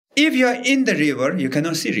If you are in the river, you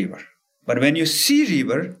cannot see river. But when you see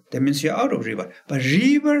river, that means you're out of river. But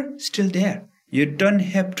river still there. You don't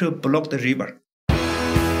have to block the river.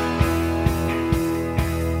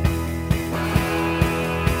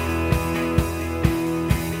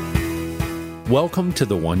 Welcome to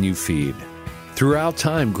The One You Feed. Throughout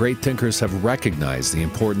time, great thinkers have recognized the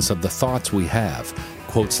importance of the thoughts we have.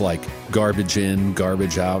 Quotes like garbage in,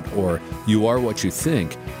 garbage out, or you are what you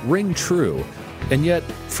think ring true. And yet,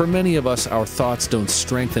 for many of us, our thoughts don't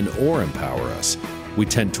strengthen or empower us. We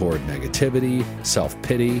tend toward negativity,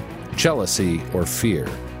 self-pity, jealousy, or fear.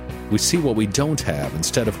 We see what we don't have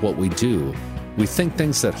instead of what we do. We think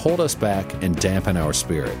things that hold us back and dampen our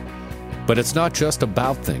spirit. But it's not just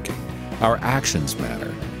about thinking. Our actions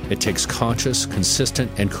matter. It takes conscious,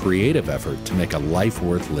 consistent, and creative effort to make a life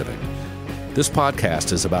worth living. This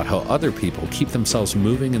podcast is about how other people keep themselves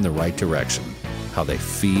moving in the right direction, how they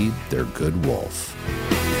feed their good wolf.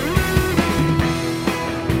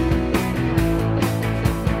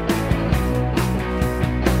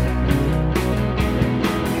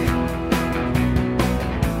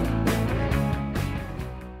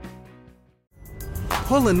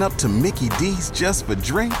 Pulling up to Mickey D's just for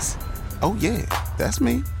drinks? Oh yeah, that's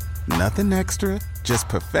me. Nothing extra, just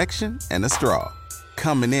perfection and a straw.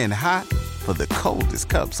 Coming in hot for the coldest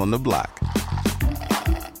cups on the block.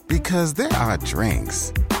 Because there are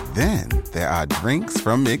drinks. Then there are drinks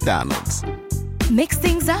from McDonald's. Mix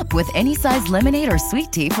things up with any size lemonade or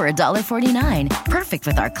sweet tea for $1.49. Perfect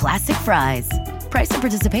with our classic fries. Price and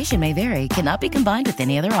participation may vary. Cannot be combined with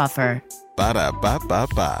any other offer.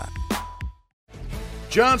 Ba-da-ba-ba-ba.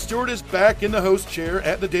 Jon Stewart is back in the host chair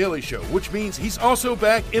at The Daily Show, which means he's also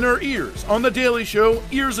back in our ears on The Daily Show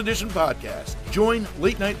Ears Edition podcast. Join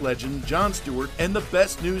late-night legend Jon Stewart and the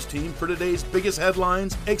best news team for today's biggest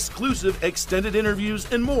headlines, exclusive extended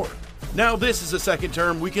interviews, and more. Now this is a second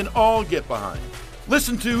term we can all get behind.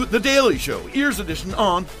 Listen to The Daily Show Ears Edition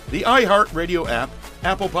on the iHeartRadio app,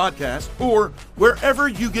 Apple Podcasts, or wherever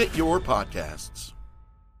you get your podcasts.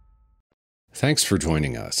 Thanks for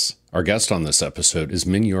joining us. Our guest on this episode is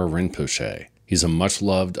Mingyur Rinpoche. He's a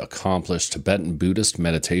much-loved, accomplished Tibetan Buddhist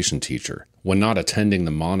meditation teacher. When not attending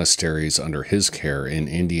the monasteries under his care in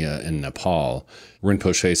India and Nepal,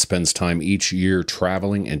 Rinpoche spends time each year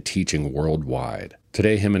traveling and teaching worldwide.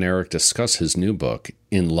 Today, him and Eric discuss his new book,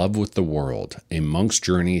 In Love with the World, A Monk's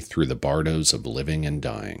Journey Through the Bardos of Living and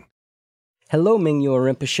Dying. Hello,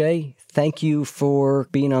 Mingyur Rinpoche. Thank you for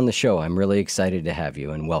being on the show. I'm really excited to have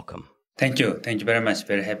you, and welcome. Thank you. Thank you very much.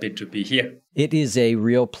 Very happy to be here. It is a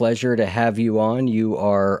real pleasure to have you on. You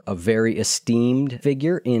are a very esteemed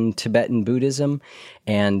figure in Tibetan Buddhism,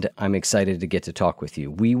 and I'm excited to get to talk with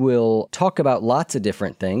you. We will talk about lots of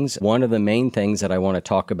different things. One of the main things that I want to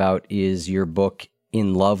talk about is your book,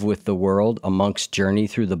 In Love with the World, A Monk's Journey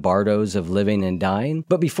Through the Bardos of Living and Dying.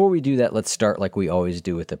 But before we do that, let's start like we always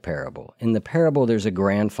do with the parable. In the parable, there's a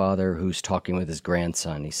grandfather who's talking with his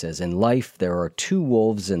grandson. He says, in life, there are two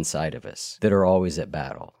wolves inside of us that are always at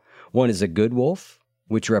battle. One is a good wolf,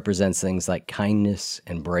 which represents things like kindness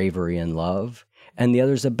and bravery and love. And the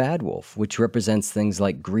other is a bad wolf, which represents things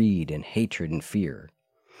like greed and hatred and fear.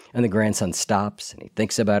 And the grandson stops and he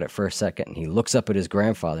thinks about it for a second and he looks up at his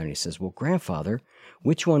grandfather and he says, well, grandfather,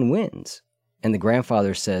 which one wins? And the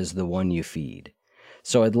grandfather says, the one you feed.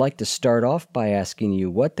 So I'd like to start off by asking you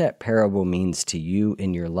what that parable means to you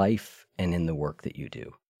in your life and in the work that you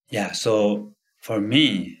do. Yeah, so for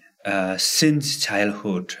me, since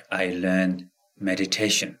childhood, I learned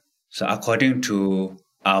meditation. So according to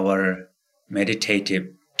our meditative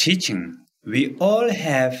teaching, we all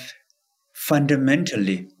have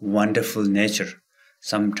fundamentally wonderful nature.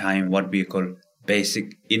 Sometimes what we call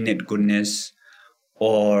basic innate goodness,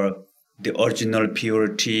 or the original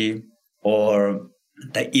purity, or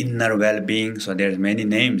the inner well-being. So there's many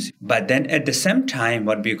names. But then at the same time,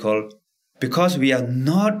 what we call, because we are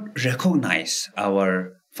not recognize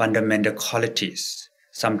our fundamental qualities,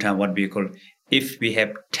 sometimes what we call, if we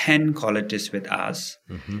have 10 qualities with us,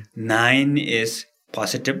 9 is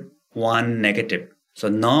positive, 1 negative. So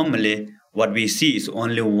normally what we see is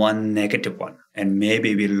only 1 negative one. And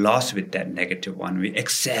maybe we lost with that negative one. We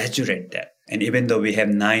exaggerate that. And even though we have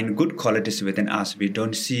 9 good qualities within us, we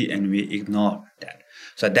don't see and we ignore that.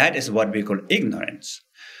 So that is what we call ignorance.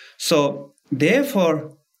 So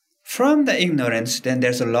therefore, from the ignorance, then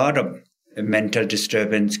there's a lot of mental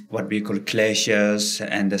disturbance, what we call kleshas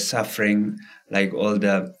and the suffering, like all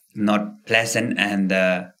the not pleasant and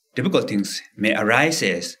the difficult things may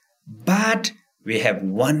arise. But we have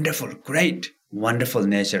wonderful, great, wonderful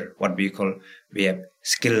nature, what we call, we have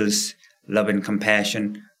skills, love and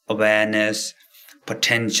compassion, awareness,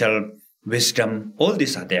 potential, wisdom, all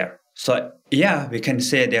these are there. So yeah, we can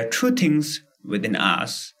say there are two things within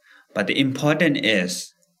us, but the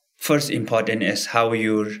first important is how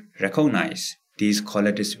you recognize these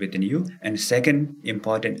qualities within you, and second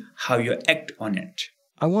important, how you act on it.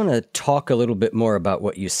 I want to talk a little bit more about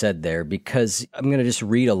what you said there, because I'm going to just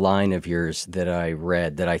read a line of yours that I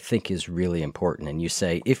read that I think is really important. And you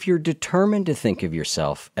say, if you're determined to think of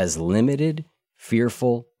yourself as limited,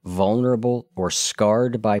 fearful, vulnerable, or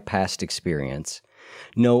scarred by past experience,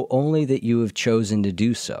 know only that you have chosen to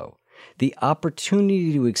do so. The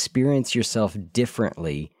opportunity to experience yourself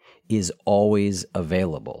differently is always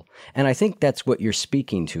available. And I think that's what you're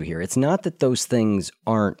speaking to here. It's not that those things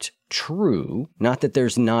aren't true, not that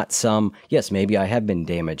there's not some, yes, maybe I have been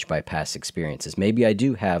damaged by past experiences. Maybe I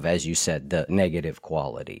do have, as you said, the negative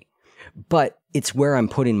quality. But it's where I'm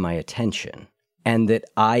putting my attention, and that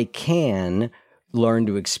I can learn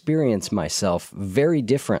to experience myself very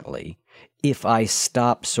differently if I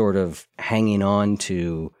stop sort of hanging on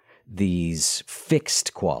to these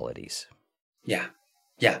fixed qualities. Yeah,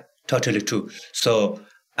 totally true. So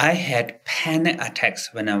I had panic attacks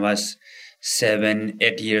when I was 7,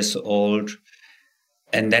 8 years old.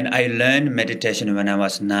 And then I learned meditation when I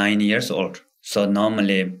was 9 years old. So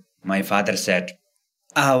normally my father said,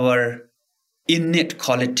 our innate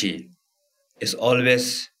quality is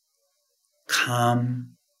always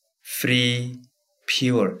calm, free,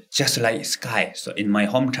 pure, just like sky. So in my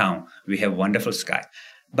hometown, we have wonderful sky.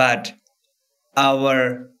 But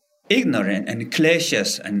our ignorance and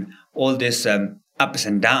clashes and all this ups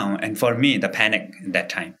and downs, and for me, the panic at that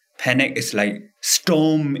time. Panic is like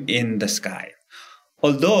storm in the sky.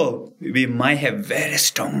 Although we might have very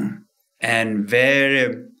storm and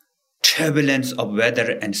very turbulence of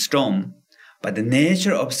weather and storm, but the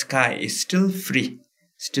nature of sky is still free,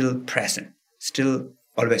 still present, still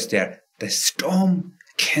always there. The storm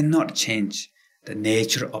cannot change the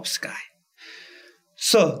nature of sky.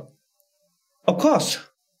 So, of course,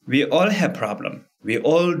 we all have problems. We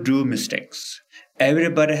all do mistakes.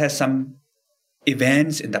 Everybody has some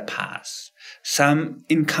events in the past, some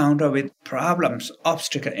encounter with problems,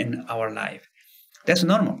 obstacles in our life. That's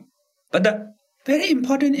normal. But the very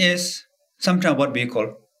important is sometimes what we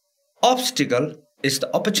call obstacle is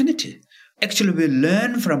the opportunity. Actually, we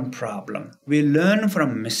learn from problem. We learn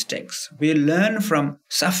from mistakes. We learn from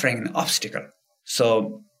suffering and obstacle.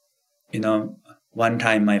 So, one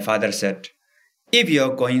time my father said, if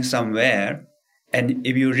you're going somewhere and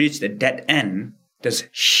if you reach the dead end, there's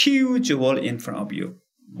huge wall in front of you.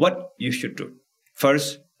 What you should do?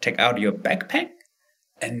 First, take out your backpack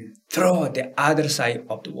and throw the other side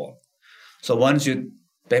of the wall. So once your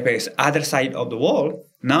backpack is other side of the wall,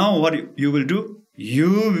 now what you will do?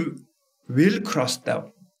 You will cross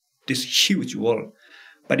this huge wall.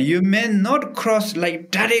 But you may not cross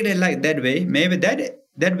directly like that way. Maybe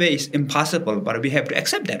that way is impossible, but we have to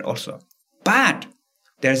accept that also. But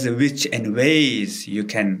there's a which and ways you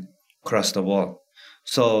can cross the wall.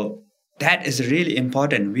 So that is really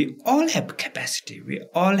important. We all have capacity. We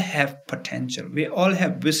all have potential. We all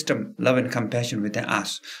have wisdom, love, and compassion within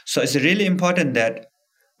us. So it's really important that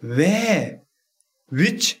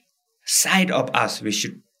which side of us we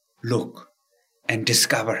should look and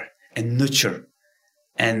discover and nurture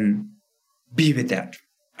and be with that.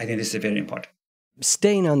 I think this is very important.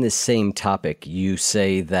 Staying on this same topic, you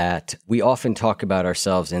say that we often talk about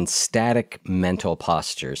ourselves in static mental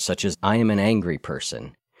postures, such as I am an angry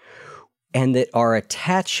person, and that our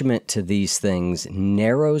attachment to these things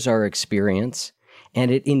narrows our experience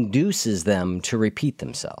and it induces them to repeat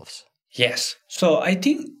themselves. Yes. So I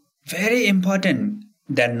think very important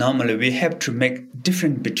that normally we have to make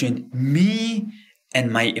difference between me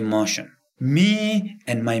and my emotion, me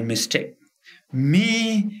and my mistake,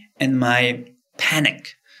 me and my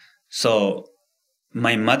panic. So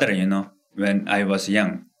my mother, when I was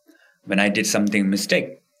young, when I did something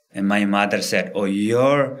mistake, and my mother said,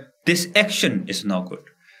 this action is not good.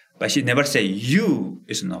 But she never say, you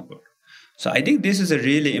is not good. So I think this is a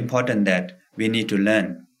really important that we need to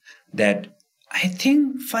learn, that I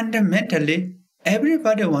think fundamentally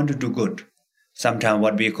everybody want to do good. Sometimes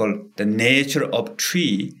what we call the nature of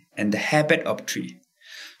tree and the habit of tree.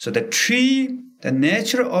 So the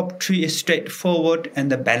nature of tree is straightforward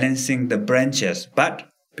and the balancing the branches. But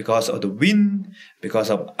because of the wind, because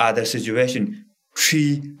of other situation,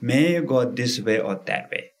 tree may go this way or that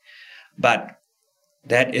way. But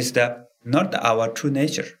that is not our true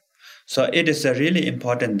nature. So it is really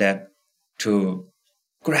important that to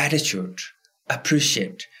gratitude,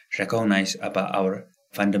 appreciate, recognize about our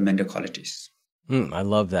fundamental qualities. I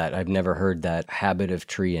love that. I've never heard that habit of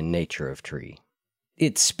tree and nature of tree.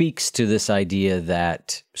 it speaks to this idea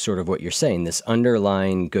that sort of what you're saying, this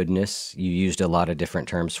underlying goodness. You used a lot of different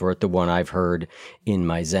terms for it. The one I've heard in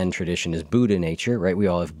my Zen tradition is Buddha nature, right? We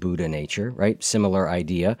all have Buddha nature, right? Similar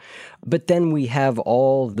idea. But then we have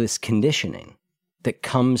all this conditioning that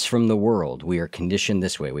comes from the world. We are conditioned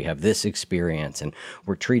this way. We have this experience and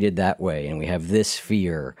we're treated that way and we have this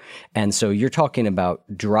fear. And so you're talking about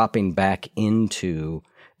dropping back into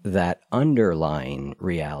that underlying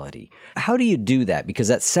reality. How do you do that? Because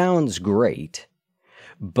that sounds great,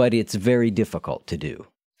 but it's very difficult to do.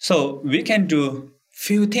 So we can do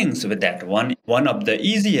few things with that. One of the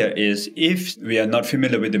easier is if we are not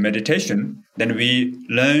familiar with the meditation, then we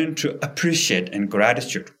learn to appreciate and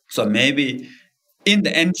gratitude. So maybe in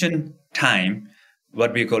the ancient time,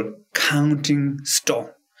 what we call counting stone.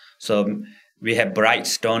 So we have bright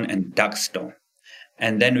stone and dark stone.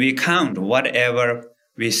 And then we count whatever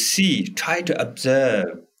we see, try to observe,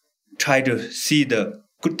 try to see the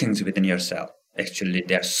good things within yourself. Actually,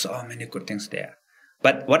 there are so many good things there.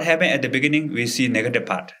 But what happened at the beginning, we see negative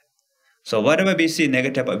part. So whatever we see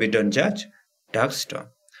negative, we don't judge, dark stone.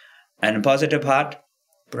 And positive part,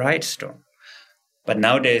 bright stone. But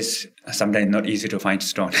nowadays, sometimes not easy to find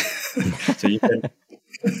stone. So you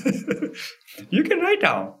can write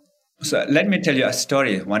down. So let me tell you a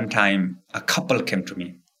story. One time, a couple came to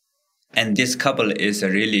me. And this couple is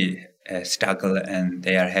really a struggle, and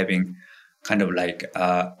they are having kind of like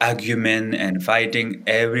argument and fighting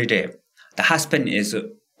every day. The husband is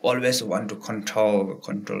always want to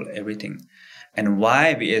control everything. And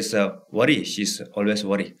wife is worried. She's always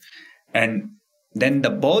worried. And then the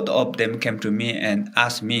both of them came to me and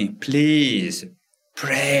asked me, please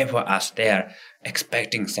pray for us. They are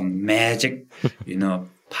expecting some magic,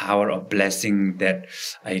 power of blessing that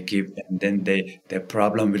I give, and then their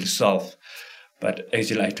problem will solve. But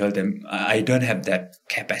actually, I told them, I don't have that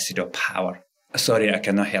capacity or power. Sorry, I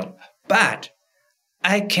cannot help. But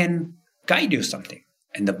I can guide you something.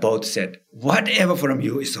 And the both said, whatever from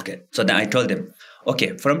you is okay. So then I told them,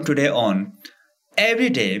 okay, from today on, every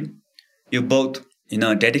day, you both,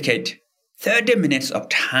 dedicate 30 minutes of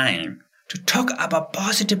time to talk about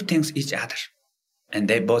positive things each other. And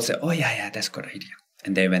they both said, oh, yeah, that's a good idea.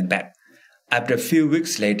 And they went back. After a few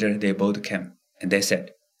weeks later, they both came. And they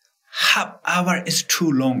said, half hour is too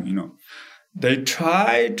long, They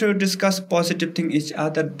try to discuss positive things each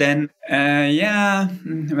other. Then,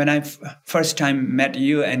 when I first time met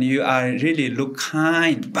you and you are really look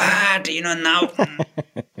kind, but, now.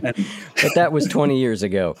 But that was 20 years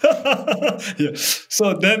ago. Yeah.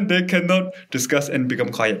 So then they cannot discuss and become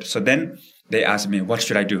quiet. So then they asked me, what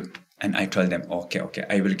should I do? And I told them, okay,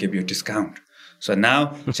 I will give you a discount. So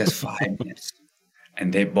now just 5 minutes.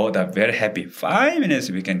 And they both are very happy. 5 minutes,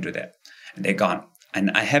 we can do that. And they're gone. And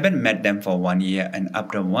I haven't met them for 1 year. And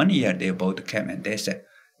after 1 year, they both came and they said,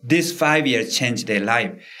 this 5 years changed their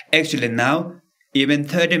life. Actually, now, even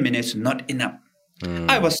 30 minutes, not enough.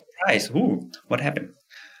 I was surprised. What happened?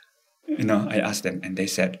 I asked them and they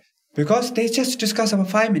said, because they just discussed about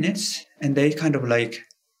 5 minutes and they kind of like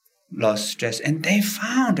lost stress. And they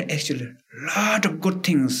found actually a lot of good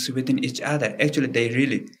things within each other. Actually, they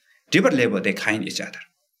really, deeper level, they kind each other.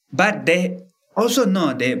 But they also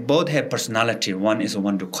know they both have personality. One is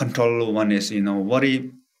want to control, one is,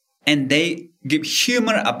 worry. And they give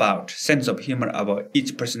sense of humor about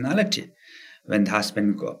each personality. When the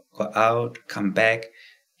husband go out, come back,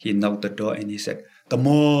 he knocked the door and he said, the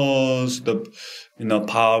most,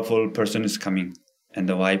 powerful person is coming. And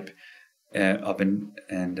the wife opened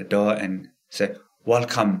the door and said,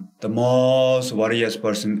 welcome. The most warrior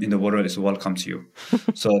person in the world is welcomes you.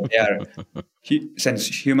 So he sense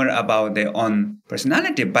humor about their own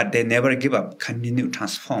personality, but they never give up, continue to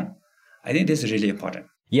transform. I think this is really important.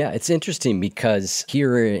 Yeah, it's interesting because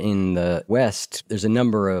here in the West, there's a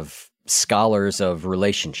number of scholars of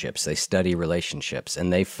relationships. They study relationships,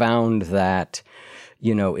 and they found that,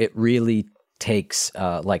 it really takes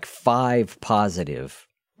 5 positive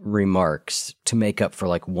remarks to make up for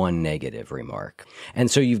 1 negative remark. And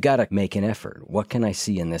so you've got to make an effort. What can I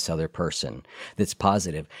see in this other person that's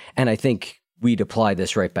positive? And I think we'd apply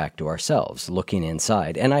this right back to ourselves, looking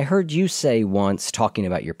inside. And I heard you say once, talking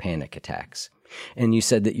about your panic attacks, and you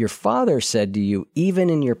said that your father said to you, even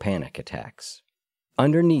in your panic attacks,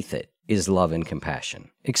 underneath it is love and compassion.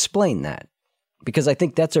 Explain that. Because I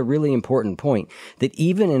think that's a really important point, that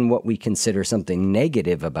even in what we consider something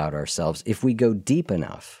negative about ourselves, if we go deep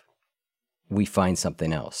enough, we find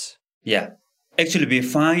something else. Yeah. Actually, we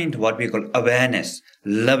find what we call awareness,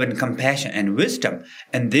 love and compassion, and wisdom.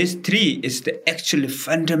 And these 3 is the actually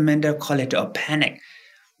fundamental quality of panic.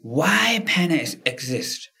 Why panic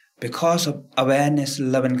exists? because of awareness,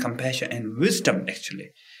 love and compassion and wisdom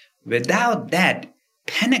actually. Without that,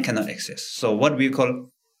 panic cannot exist. So what we call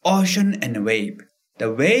ocean and wave.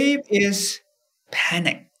 The wave is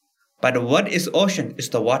panic. But what is ocean? Is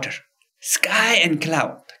the water. Sky and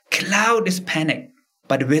cloud. Cloud is panic.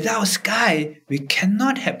 But without sky, we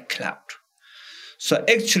cannot have cloud. So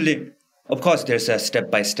actually, of course, there's a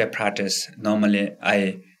step-by-step practice. Normally,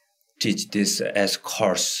 I teach this as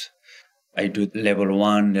course. I do level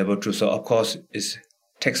 1, level 2. So of course, it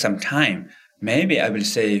takes some time. Maybe I will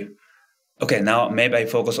say, okay, now maybe I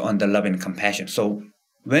focus on the love and compassion. So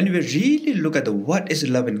when we really look at what is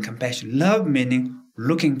love and compassion, love meaning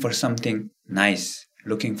looking for something nice,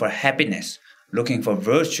 looking for happiness, looking for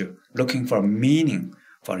virtue, looking for meaning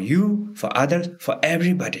for you, for others, for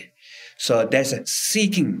everybody. So there's a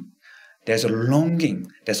seeking, there's a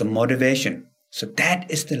longing, there's a motivation. So that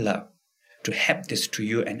is the love, to have this to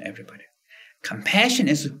you and everybody. Compassion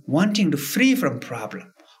is wanting to free from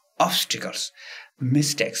problem, obstacles,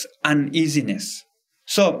 mistakes, uneasiness.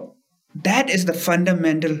 So that is the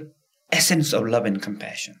fundamental essence of love and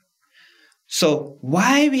compassion. So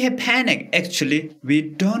why we have panic? Actually, we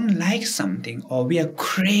don't like something or we are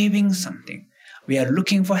craving something. We are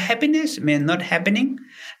looking for happiness, may not happening,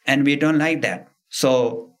 and we don't like that.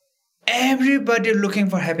 So everybody looking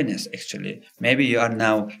for happiness, actually. Maybe you are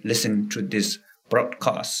now listening to this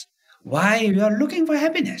broadcast. Why you are looking for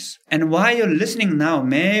happiness? And why you're listening now?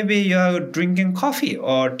 Maybe you're drinking coffee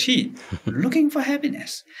or tea, looking for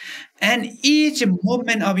happiness. And each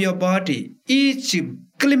movement of your body, each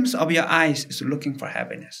glimpse of your eyes is looking for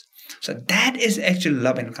happiness. So that is actually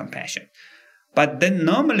love and compassion. But then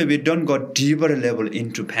normally we don't go deeper level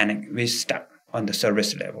into panic. We stuck on the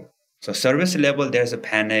service level. So service level, there's a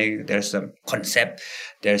panic, there's a concept,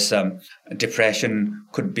 there's some depression,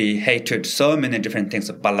 could be hatred, so many different things,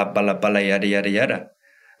 bala, bala, bala, yada, yada, yada.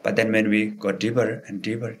 But then when we go deeper and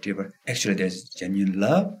deeper, deeper, actually there's genuine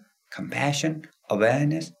love, compassion,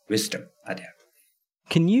 awareness, wisdom are there.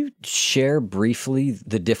 Can you share briefly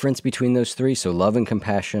the difference between those three? So love and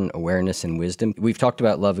compassion, awareness and wisdom. We've talked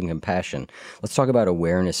about love and compassion. Let's talk about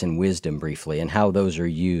awareness and wisdom briefly and how those are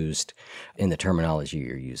used in the terminology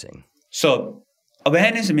you're using. So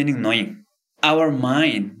awareness meaning knowing. Our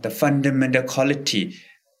mind, the fundamental quality,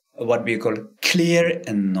 what we call clear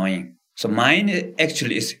and knowing. So mind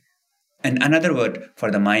actually is, and another word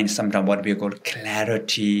for the mind, sometimes what we call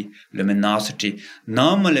clarity, luminosity.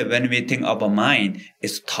 Normally when we think of a mind,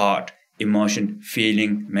 it's thought, emotion,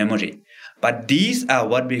 feeling, memory. But these are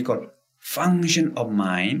what we call function of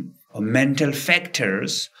mind or mental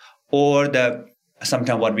factors or the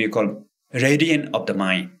sometimes what we call radiant of the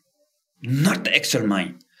mind. Not the actual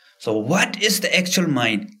mind. So what is the actual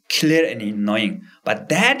mind? Clear and knowing. But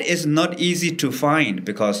that is not easy to find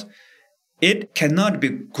because it cannot be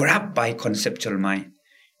grabbed by conceptual mind.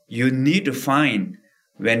 You need to find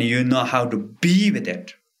when you know how to be with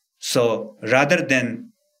it. So rather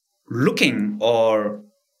than looking or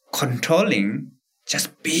controlling,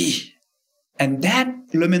 just be. And that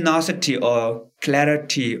luminosity or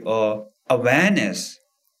clarity or awareness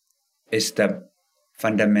is the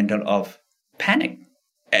fundamental of panic,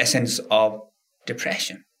 essence of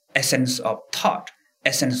depression, essence of thought,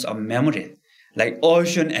 essence of memory, like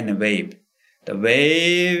ocean and wave. The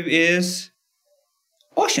wave is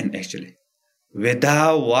ocean actually.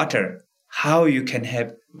 Without water, how you can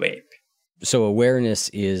have wave? So awareness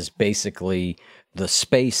is basically the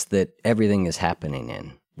space that everything is happening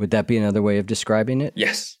in. Would that be another way of describing it?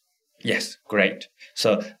 Yes, great.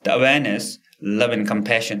 So the awareness, love and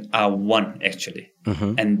compassion are one actually.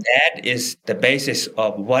 Mm-hmm. And that is the basis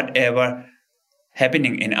of whatever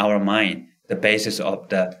happening in our mind, the basis of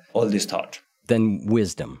all this thought. Then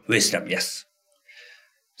wisdom. Wisdom, yes.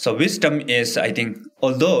 So wisdom is, I think,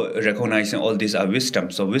 although recognizing all these are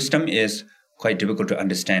wisdom, so wisdom is quite difficult to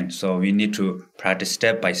understand. So we need to practice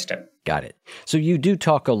step by step. Got it. So you do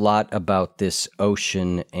talk a lot about this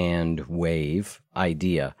ocean and wave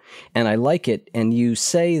idea, and I like it. And you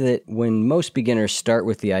say that when most beginners start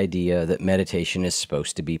with the idea that meditation is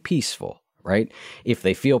supposed to be peaceful, right? If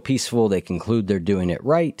they feel peaceful, they conclude they're doing it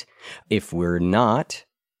right. If we're not,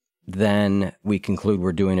 then we conclude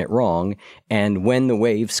we're doing it wrong. And when the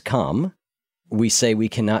waves come, we say we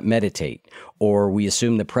cannot meditate, or we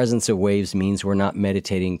assume the presence of waves means we're not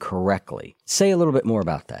meditating correctly. Say a little bit more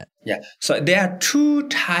about that. Yeah. So there are two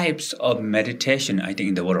types of meditation, I think,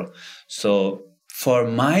 in the world. So for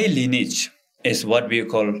my lineage is what we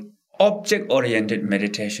call object-oriented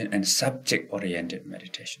meditation and subject-oriented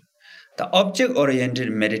meditation. The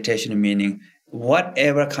object-oriented meditation meaning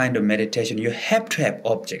whatever kind of meditation, you have to have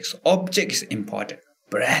objects. Object is important.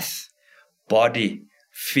 Breath, body,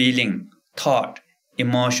 feeling, thought,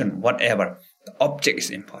 emotion, whatever. The object is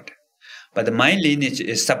important. But my lineage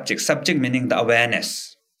is subject. Subject meaning the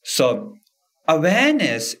awareness. So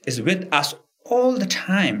awareness is with us all the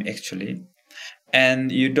time, actually.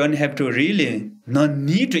 And you don't have to really, no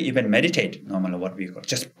need to even meditate, normally what we call.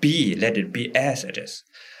 Just be, let it be as it is.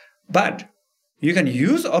 But you can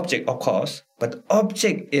use object, of course, but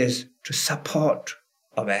object is to support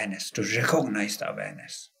awareness, to recognize the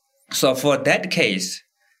awareness. So for that case,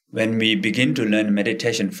 when we begin to learn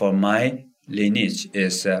meditation, for my lineage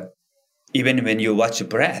is even when you watch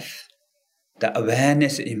breath, the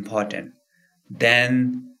awareness is important.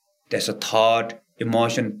 Then there's a thought,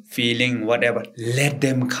 emotion, feeling, whatever. Let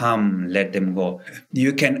them come, let them go.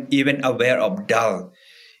 You can even aware of dull.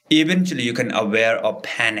 Eventually you can aware of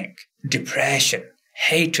panic, depression,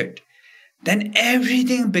 hatred. Then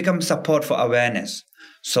everything becomes support for awareness.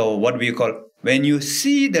 So what we call, when you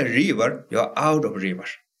see the river, you're out of river.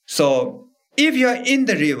 So if you're in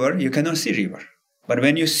the river, you cannot see river. But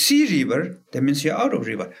when you see river, that means you're out of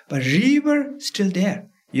river. But river still there.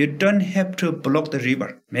 You don't have to block the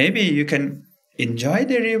river. Maybe you can enjoy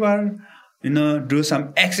the river, do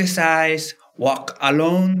some exercise, walk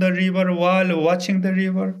along the river while watching the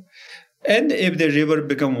river. And if the river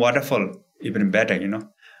become waterfall, even better,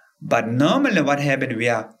 But normally what happens, we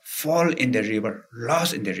are fall in the river,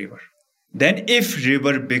 lost in the river. Then if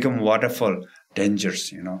river become waterfall,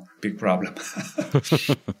 dangerous, big problem.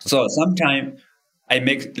 So sometimes I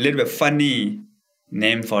make a little bit funny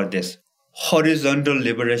name for this. Horizontal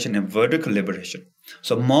liberation and vertical liberation.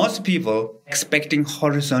 So most people expecting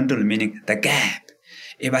horizontal, meaning the gap.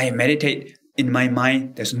 If I meditate in my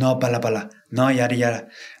mind, there's no bala bala, no yada yada.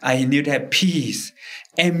 I need to have peace,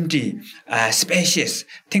 empty, spacious,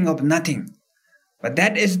 think of nothing. But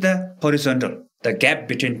that is the horizontal, the gap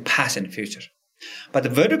between past and future. But the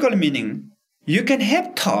vertical meaning, you can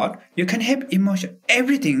have thought, you can have emotion,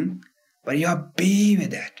 everything, but you are be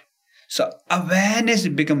with that. So awareness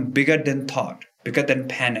becomes bigger than thought, bigger than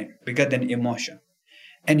panic, bigger than emotion.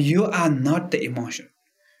 And you are not the emotion.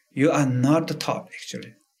 You are not the thought,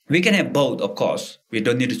 actually. We can have both, of course. We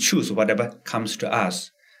don't need to choose whatever comes to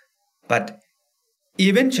us. But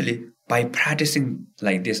eventually, by practicing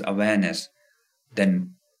like this awareness,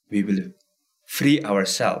 then we will free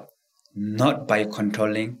ourselves, not by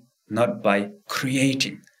controlling, not by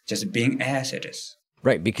creating, just being as it is.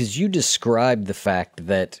 Right, because you described the fact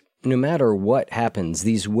that no matter what happens,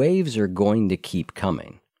 these waves are going to keep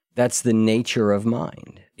coming. That's the nature of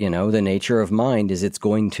mind. The nature of mind is it's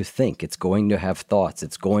going to think, it's going to have thoughts,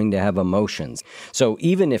 it's going to have emotions. So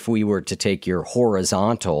even if we were to take your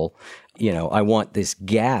horizontal, I want this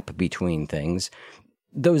gap between things,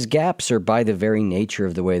 those gaps are by the very nature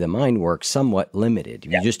of the way the mind works somewhat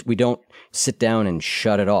limited. We don't sit down and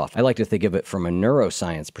shut it off. I like to think of it from a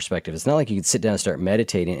neuroscience perspective. It's not like you could sit down and start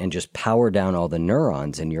meditating and just power down all the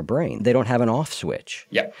neurons in your brain. They don't have an off switch.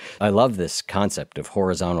 Yeah. I love this concept of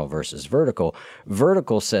horizontal versus vertical.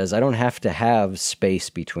 Vertical says I don't have to have space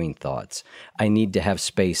between thoughts. I need to have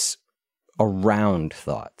space around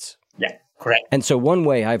thoughts. Yeah. Correct. And so one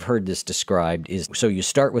way I've heard this described is, so you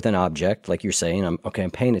start with an object, like you're saying, I'm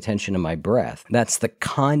paying attention to my breath. That's the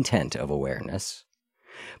content of awareness.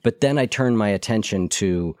 But then I turn my attention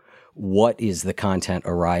to what is the content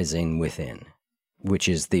arising within, which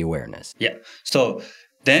is the awareness. Yeah. So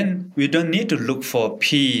then we don't need to look for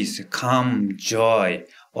peace, calm, joy,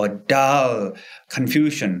 or dull,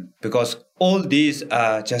 confusion, because all these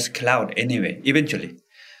are just cloud anyway, eventually.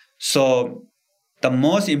 So the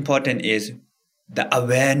most important is the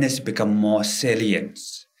awareness become more salient.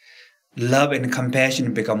 Love and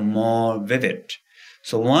compassion become more vivid.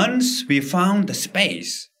 So once we found the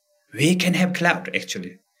space, we can have cloud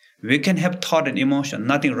actually. We can have thought and emotion.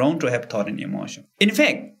 Nothing wrong to have thought and emotion. In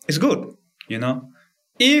fact, it's good,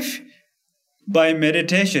 If by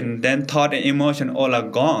meditation, then thought and emotion all are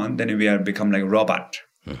gone, then we are become like robot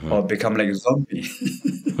or become like a zombie.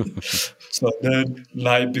 So then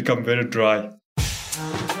life become very dry.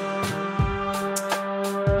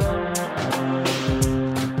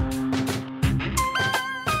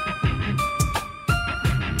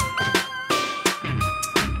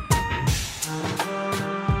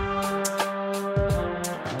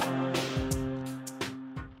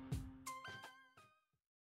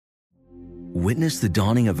 Witness the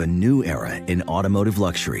dawning of a new era in automotive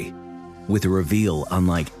luxury with a reveal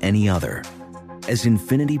unlike any other as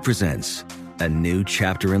Infiniti presents a new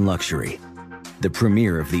chapter in luxury, the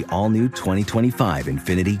premiere of the all-new 2025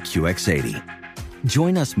 Infiniti QX80.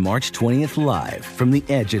 Join us March 20th live from the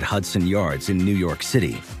Edge at Hudson Yards in New York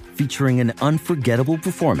City featuring an unforgettable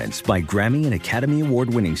performance by Grammy and Academy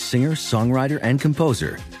Award-winning singer, songwriter, and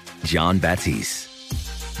composer, Jon Batiste.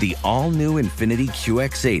 The all-new Infiniti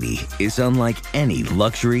QX80 is unlike any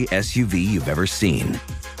luxury SUV you've ever seen.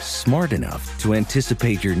 Smart enough to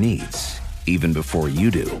anticipate your needs, even before you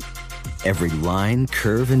do. Every line,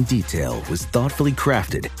 curve, and detail was thoughtfully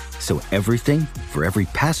crafted, so everything for every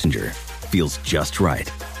passenger feels just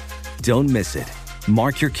right. Don't miss it.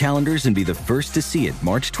 Mark your calendars and be the first to see it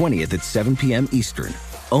March 20th at 7 p.m. Eastern,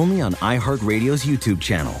 only on iHeartRadio's YouTube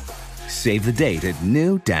channel. Save the date at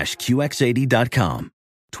new-QX80.com.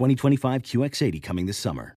 2025 QX80 coming this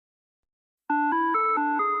summer.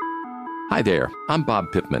 Hi there, I'm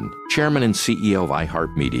Bob Pittman, Chairman and CEO of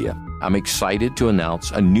iHeartMedia. I'm excited to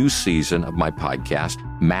announce a new season of my podcast,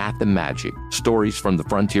 Math and Magic, Stories from the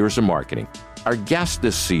Frontiers of Marketing. Our guests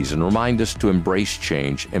this season remind us to embrace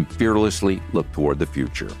change and fearlessly look toward the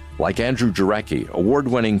future. Like Andrew Jarecki,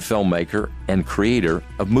 award-winning filmmaker and creator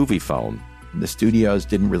of Moviefone. The studios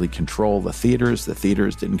didn't really control the theaters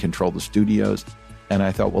didn't control the studios. And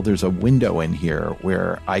I thought, well, there's a window in here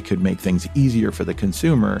where I could make things easier for the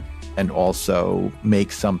consumer and also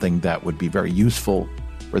make something that would be very useful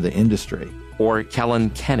for the industry. Or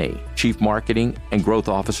Kellen Kenny, Chief Marketing and Growth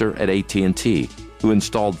Officer at AT&T, who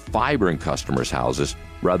installed fiber in customers' houses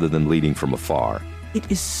rather than leading from afar. It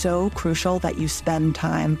is so crucial that you spend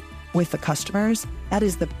time with the customers. That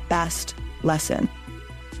is the best lesson.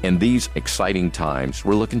 In these exciting times,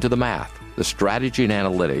 we're looking to the math, the strategy and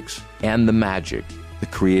analytics, and the magic, the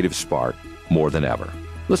creative spark, more than ever.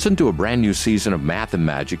 Listen to a brand new season of Math and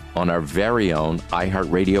Magic on our very own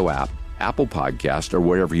iHeartRadio app, Apple Podcast, or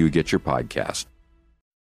wherever you get your podcast.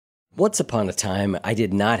 Once upon a time, I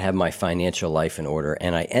did not have my financial life in order,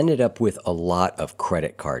 and I ended up with a lot of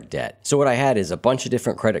credit card debt. So what I had is a bunch of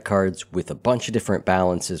different credit cards with a bunch of different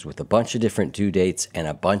balances, with a bunch of different due dates, and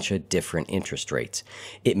a bunch of different interest rates.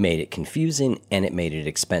 It made it confusing, and it made it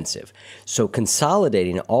expensive. So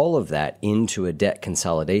consolidating all of that into a debt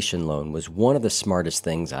consolidation loan was one of the smartest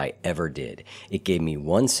things I ever did. It gave me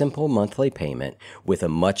one simple monthly payment with a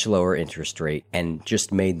much lower interest rate and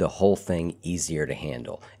just made the whole thing easier to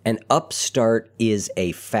handle. And Upstart is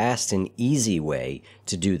a fast and easy way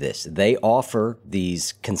to do this. They offer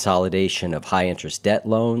these consolidation of high-interest debt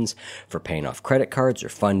loans for paying off credit cards or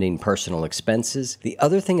funding personal expenses. The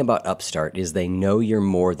other thing about Upstart is they know you're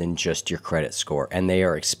more than just your credit score, and they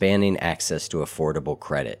are expanding access to affordable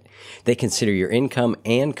credit. They consider your income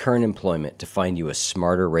and current employment to find you a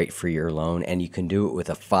smarter rate for your loan, and you can do it with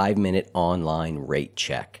a 5-minute online rate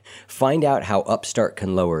check. Find out how Upstart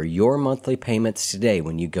can lower your monthly payments today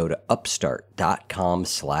when you go to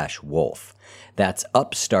upstart.com/wolf. That's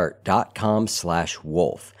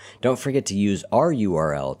upstart.com/wolf. Don't forget to use our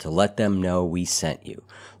URL to let them know we sent you.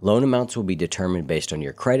 Loan amounts will be determined based on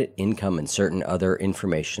your credit, income, and certain other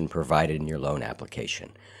information provided in your loan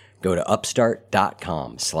application. Go to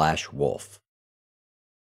upstart.com/wolf.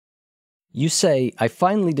 You say, I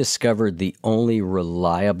finally discovered the only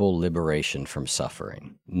reliable liberation from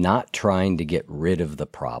suffering, not trying to get rid of the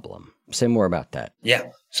problem. Say more about that.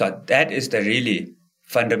 Yeah, so that is the really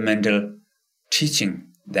fundamental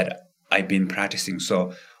teaching that I've been practicing.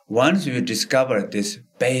 So once you discover this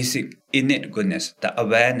basic innate goodness, the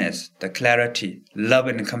awareness, the clarity, love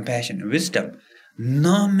and compassion, wisdom,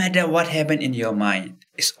 no matter what happens in your mind,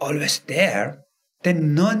 it's always there,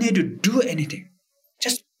 then no need to do anything.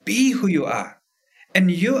 Just be who you are. And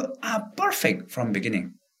you are perfect from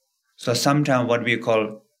beginning. So sometimes what we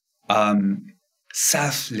call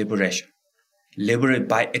self-liberation. Liberate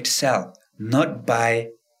by itself, not by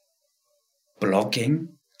blocking,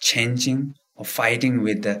 changing, or fighting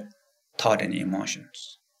with the thought and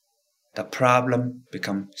emotions. The problem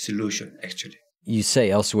becomes solution, actually. You say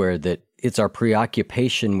elsewhere that it's our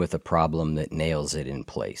preoccupation with a problem that nails it in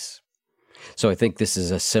place. So I think this is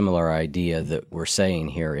a similar idea that we're saying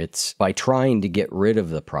here. It's by trying to get rid of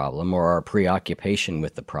the problem or our preoccupation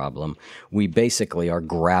with the problem, we basically are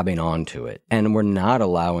grabbing onto it. And we're not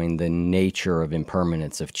allowing the nature of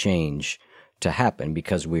impermanence of change to happen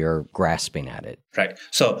because we are grasping at it. Right.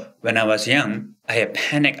 So when I was young, I had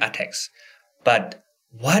panic attacks. But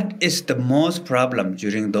what is the most problem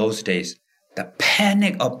during those days? The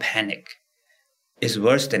panic of panic is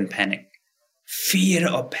worse than panic. Fear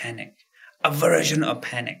of panic. Aversion of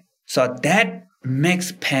panic. So that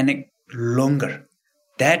makes panic longer.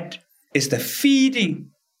 That is the feeding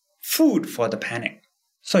food for the panic.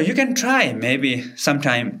 So you can try. Maybe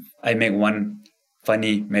sometime I make one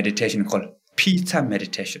funny meditation called pizza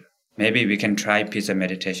meditation. Maybe we can try pizza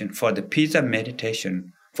meditation. For the pizza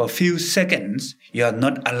meditation, for a few seconds, you are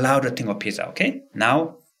not allowed to think of pizza, okay?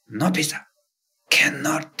 Now, no pizza.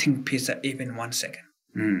 cannot think pizza even 1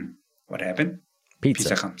 second. What happened?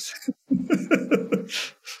 Pizza comes.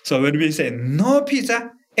 So when we say no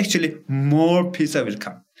pizza, actually more pizza will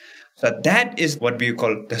come. So that is what we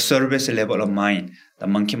call the service level of mind, the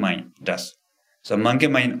monkey mind does. So monkey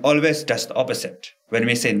mind always does the opposite. When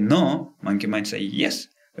we say no, monkey mind say yes.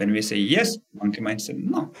 When we say yes, monkey mind say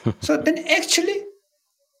no. So then actually,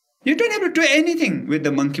 you don't have to do anything with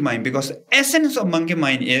the monkey mind, because the essence of monkey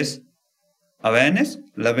mind is awareness,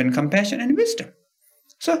 love and compassion and wisdom.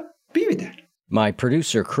 So be with that. My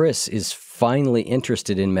producer, Chris, is finally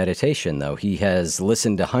interested in meditation, though. He has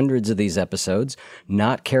listened to hundreds of these episodes,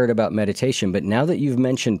 not cared about meditation, but now that you've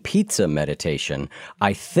mentioned pizza meditation,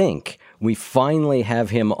 I think we finally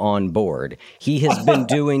have him on board. He has been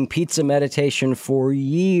doing pizza meditation for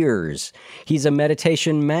years. He's a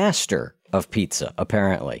meditation master of pizza,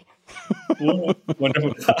 apparently.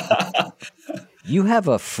 Wonderful. You have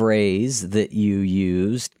a phrase that you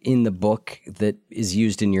used in the book that is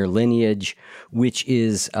used in your lineage, which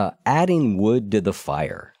is adding wood to the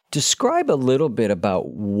fire. Describe a little bit about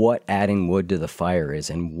what adding wood to the fire is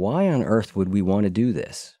and why on earth would we want to do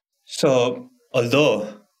this? So,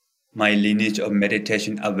 although my lineage of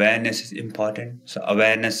meditation, awareness is important. So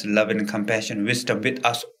awareness, love and compassion, wisdom with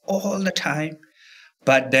us all the time.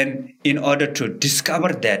 But then in order to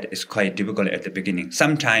discover that is quite difficult at the beginning.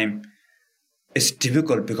 Sometimes it's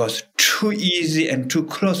difficult because too easy and too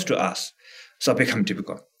close to us. So it becomes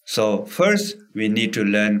difficult. So first, we need to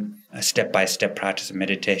learn a step-by-step practice of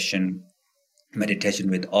meditation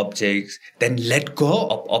with objects, then let go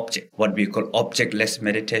of object, what we call objectless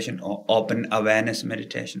meditation or open awareness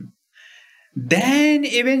meditation. Then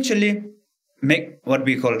eventually make what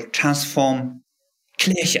we call transform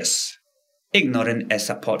kleshas, ignorance as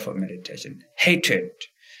support for meditation, hatred,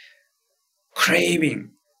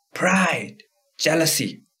 craving, pride,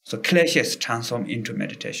 jealousy. So kleshas transform into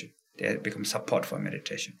meditation. They become support for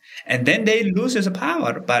meditation. And then they lose its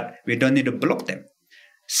power, but we don't need to block them.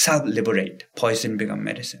 Self-liberate, poison become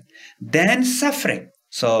medicine. Then suffering.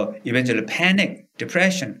 So eventually panic,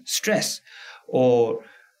 depression, stress, or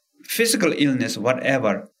physical illness,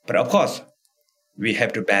 whatever. But of course, we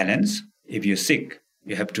have to balance. If you're sick,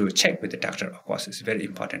 you have to check with the doctor. Of course, it's very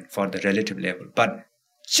important for the relative level. But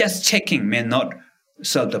just checking may not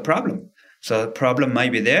solve the problem. So the problem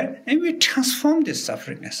might be there, and we transform this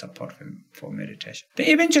suffering as support for meditation. But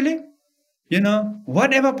eventually,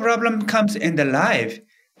 whatever problem comes in the life,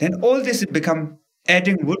 then all this become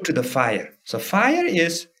adding wood to the fire. So fire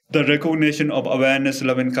is the recognition of awareness,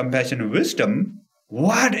 love, and compassion, and wisdom,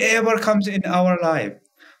 whatever comes in our life.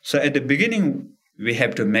 So at the beginning, we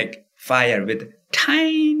have to make fire with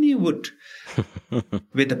tiny wood,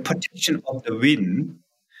 with the protection of the wind.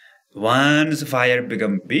 Once fire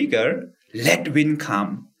becomes bigger, let wind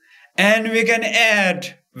come, and we can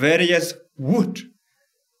add various wood,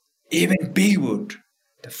 even big wood.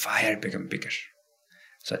 The fire becomes bigger.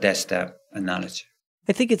 So that's the analogy.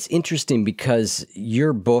 I think it's interesting because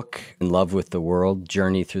your book, In Love with the World,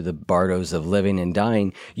 Journey Through the Bardos of Living and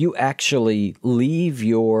Dying, you actually leave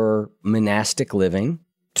your monastic living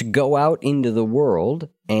to go out into the world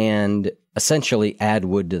and essentially add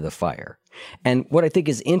wood to the fire. And what I think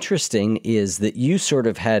is interesting is that you sort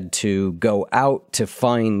of had to go out to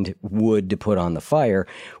find wood to put on the fire,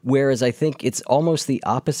 whereas I think it's almost the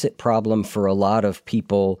opposite problem for a lot of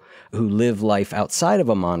people who live life outside of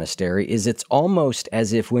a monastery, is it's almost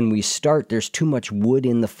as if when we start, there's too much wood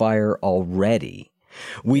in the fire already.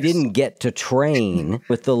 We didn't get to train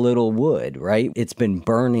with the little wood, right? It's been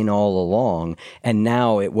burning all along. And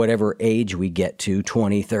now at whatever age we get to,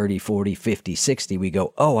 20, 30, 40, 50, 60, we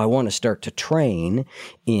go, oh, I want to start to train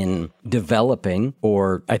in developing,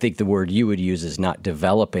 or I think the word you would use is not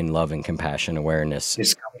developing love and compassion awareness.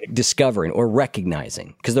 Discovering or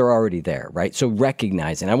recognizing, because they're already there, right? So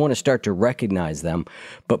recognizing, I want to start to recognize them,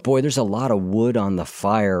 but boy, there's a lot of wood on the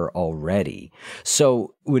fire already.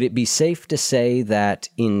 So would it be safe to say that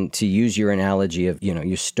to use your analogy of,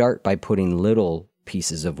 you start by putting little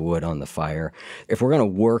pieces of wood on the fire, if we're going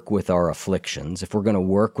to work with our afflictions, if we're going to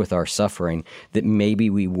work with our suffering, that maybe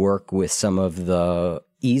we work with some of the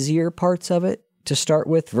easier parts of it to start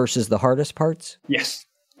with versus the hardest parts? Yes,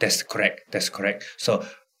 that's correct. So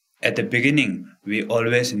at the beginning, we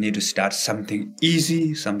always need to start something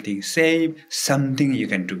easy, something safe, something you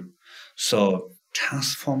can do. So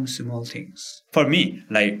transform small things. For me,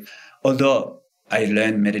 although I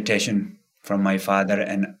learned meditation from my father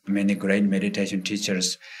and many great meditation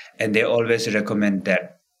teachers, and they always recommend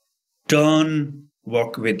that don't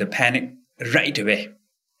work with the panic right away.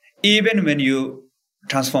 Even when you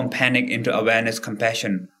transform panic into awareness,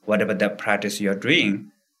 compassion, whatever that practice you're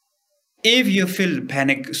doing, If you feel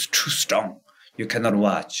panic is too strong, you cannot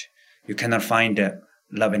watch, you cannot find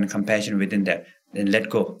love and compassion within that, then let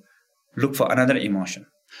go. Look for another emotion.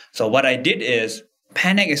 So what I did is,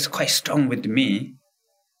 panic is quite strong with me,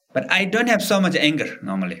 but I don't have so much anger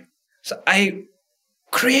normally. So I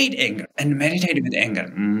create anger and meditate with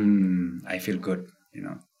anger. I feel good,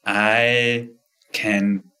 I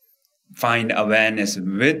can find awareness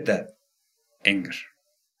with the anger,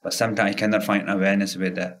 but sometimes I cannot find awareness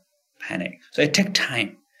with the panic. So it takes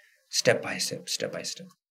time, step by step, step by step.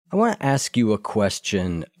 I want to ask you a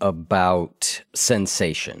question about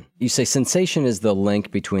sensation. You say sensation is the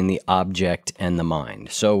link between the object and the mind.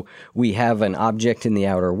 So we have an object in the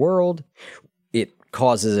outer world. It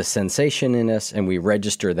causes a sensation in us, and we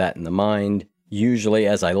register that in the mind, usually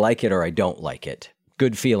as I like it or I don't like it.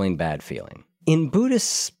 Good feeling, bad feeling. In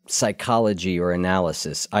Buddhist psychology or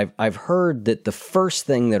analysis, I've heard that the first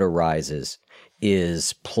thing that arises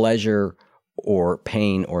is pleasure or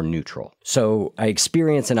pain or neutral. So I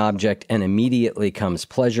experience an object and immediately comes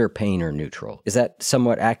pleasure, pain, or neutral. Is that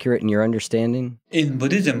somewhat accurate in your understanding? In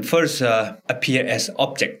Buddhism, first appear as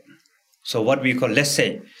object. So what we call,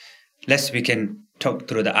 we can talk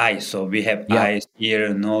through the eyes. So we have eyes,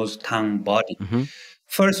 ear, nose, tongue, body.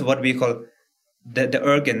 First, what we call the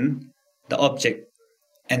organ, the object,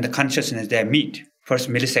 and the consciousness, they meet. First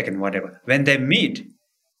millisecond, whatever. When they meet,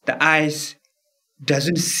 the eyes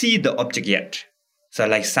doesn't see the object yet. So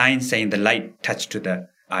like science saying the light touched to the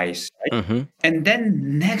eyes. Right? And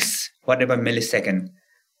then next, whatever millisecond,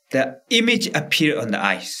 the image appear on the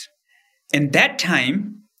eyes. And that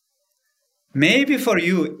time, maybe for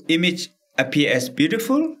you, image appear as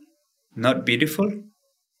beautiful, not beautiful,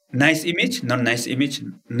 nice image, not nice image,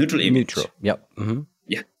 neutral image. Neutral, yep.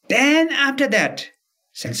 Yeah. Then after that,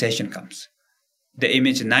 sensation comes. The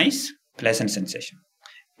image nice, pleasant sensation.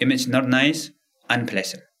 Image not nice,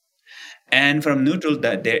 unpleasant. And from neutral,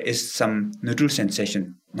 that there is some neutral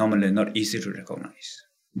sensation, normally not easy to recognize.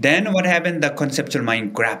 Then what happened? The conceptual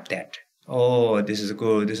mind grabbed that. Oh, this is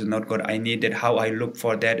good, this is not good. I need that. How I look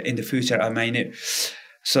for that in the future, I might need.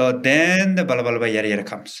 So then the blah, blah, blah, yada, yada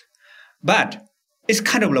comes. But it's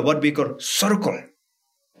kind of like what we call circle.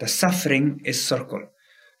 The suffering is circle.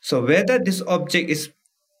 So whether this object is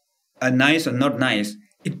nice or not nice,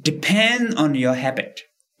 it depends on your habit,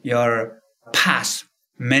 your past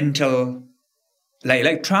mental,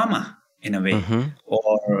 like trauma in a way,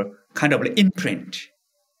 or kind of like imprint.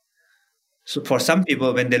 So for some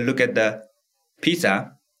people, when they look at the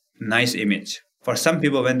pizza, nice image. For some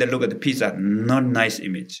people, when they look at the pizza, not nice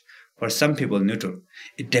image. For some people, neutral.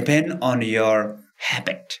 It depends on your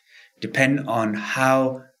habit, depends on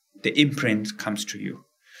how the imprint comes to you.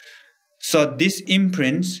 So these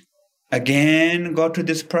imprints again go to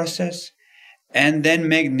this process and then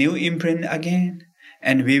make new imprint again.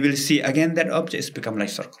 And we will see again that objects become like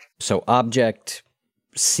circle. So object,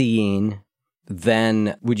 seeing,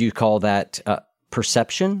 then would you call that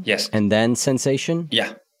perception? Yes. And then sensation?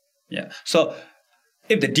 Yeah. So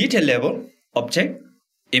if the detail level, object,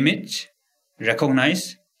 image,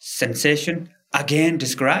 recognize, sensation, again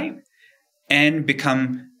describe, and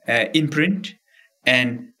become imprint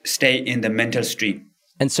and stay in the mental stream.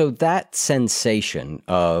 And so that sensation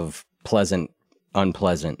of pleasant,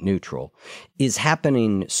 unpleasant, neutral is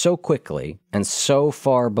happening so quickly and so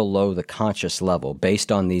far below the conscious level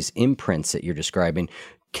based on these imprints that you're describing.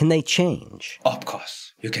 Can they change? Of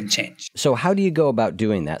course, you can change. So how do you go about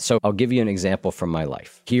doing that? So I'll give you an example from my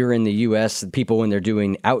life. Here in the U.S., people, when they're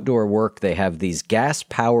doing outdoor work, they have these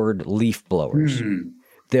gas-powered leaf blowers.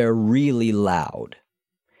 They're really loud.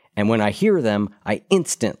 And when I hear them, I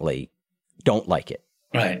instantly don't like it.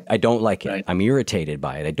 Right. I don't like it. Right. I'm irritated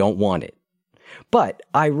by it. I don't want it. But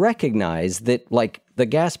I recognize that, like, the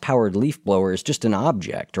gas-powered leaf blower is just an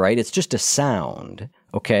object, right? It's just a sound,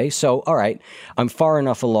 okay? So, all right, I'm far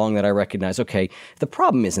enough along that I recognize, okay, the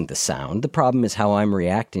problem isn't the sound. The problem is how I'm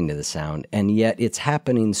reacting to the sound, and yet it's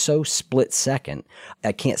happening so split second.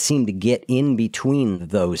 I can't seem to get in between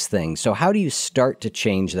those things. So how do you start to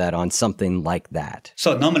change that on something like that?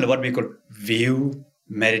 So normally what we call view,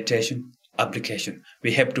 meditation, application.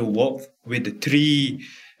 We have to work with the three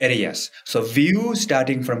areas. So view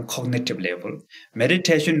starting from cognitive level,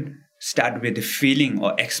 meditation start with the feeling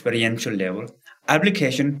or experiential level,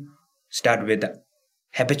 application start with the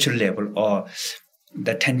habitual level or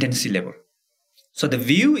the tendency level. So the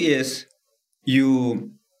view is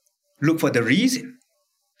you look for the reason.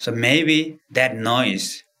 So maybe that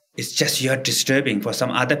noise is just you're disturbing. For some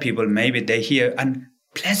other people, maybe they hear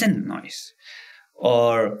unpleasant noise.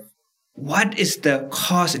 Or what is the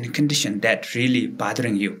cause and condition that really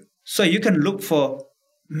bothering you? So you can look for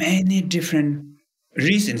many different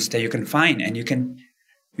reasons that you can find, and you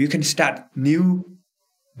can start new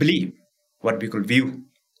belief, what we call view.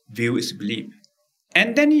 View is belief.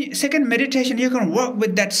 And then second meditation, you can work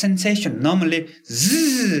with that sensation. Normally,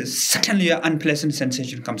 suddenly an unpleasant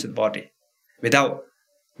sensation comes to the body without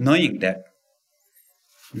knowing that.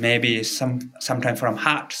 Maybe sometime from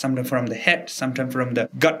heart, sometime from the head, sometime from the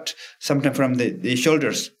gut, sometime from the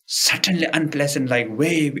shoulders. Suddenly unpleasant, like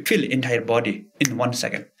wave, fill entire body in 1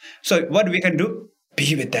 second. So what we can do,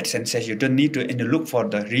 be with that sensation. You don't need to look for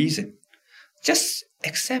the reason. Just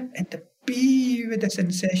accept and be with the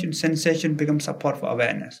sensation. Sensation becomes support for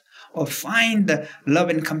awareness. Or find the love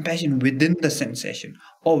and compassion within the sensation,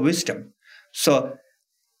 or wisdom. So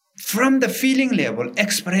from the feeling level,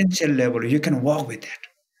 experiential level, you can walk with that.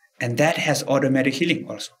 And that has automatic healing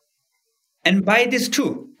also. And by these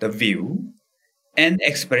two, the view and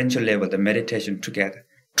experiential level, the meditation together,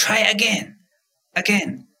 try again.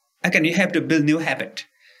 You have to build new habit.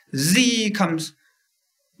 Z comes,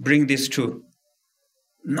 bring these two.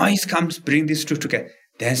 Noise comes, bring these two together.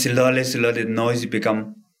 Then slowly, the noise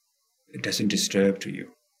it doesn't disturb to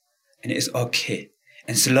you. And it's okay.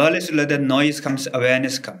 And slowly, the noise comes,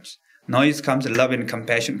 awareness comes. Noise comes, love and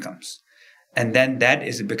compassion comes. And then that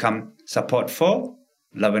is become support for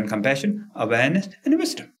love and compassion, awareness, and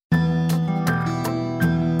wisdom.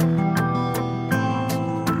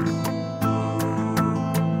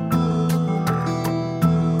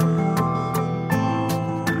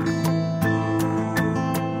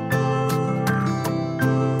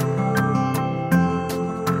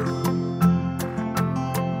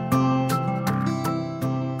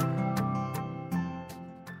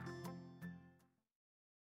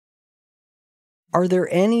 Are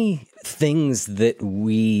there any things that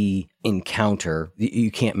we encounter that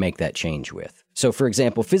you can't make that change with? So, for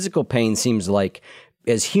example, physical pain seems like,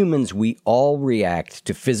 as humans, we all react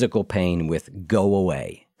to physical pain with go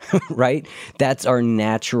away, right? That's our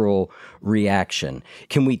natural reaction.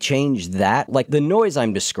 Can we change that? Like the noise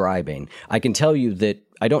I'm describing, I can tell you that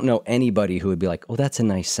I don't know anybody who would be like, oh, that's a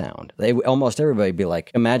nice sound. Almost everybody would be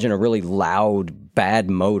like, imagine a really loud,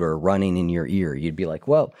 bad motor running in your ear. You'd be like,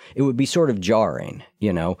 well, it would be sort of jarring,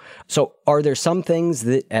 you know? So are there some things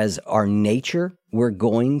that as our nature, we're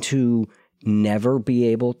going to never be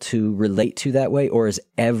able to relate to that way? Or is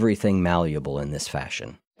everything malleable in this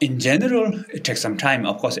fashion? In general, it takes some time.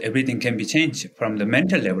 Of course, everything can be changed from the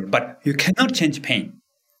mental level, but you cannot change pain.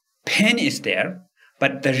 Pain is there.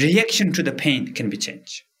 But the reaction to the pain can be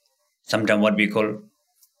changed. Sometimes what we call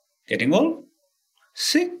getting old,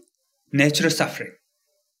 sick, natural suffering.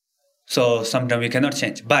 So sometimes we cannot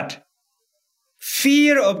change. But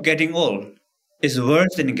fear of getting old is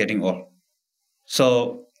worse than getting old.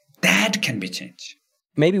 So that can be changed.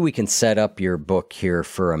 Maybe we can set up your book here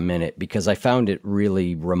for a minute because I found it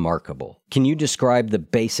really remarkable. Can you describe the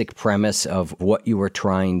basic premise of what you were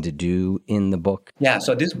trying to do in the book? Yeah,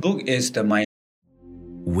 so this book is my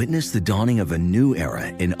Witness the dawning of a new era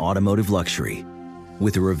in automotive luxury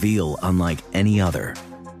with a reveal unlike any other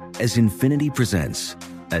as Infiniti presents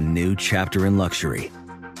a new chapter in luxury,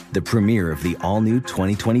 the premiere of the all-new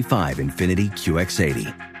 2025 Infiniti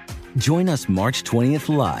QX80. Join us March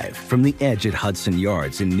 20th live from the Edge at Hudson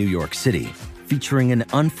Yards in New York City, featuring an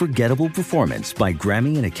unforgettable performance by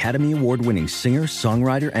Grammy and Academy Award-winning singer,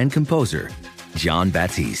 songwriter, and composer, Jon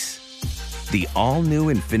Batiste. The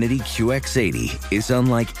all-new Infiniti QX80 is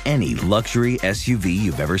unlike any luxury SUV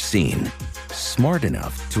you've ever seen. Smart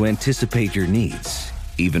enough to anticipate your needs,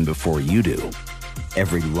 even before you do.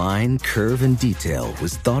 Every line, curve, and detail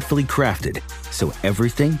was thoughtfully crafted, so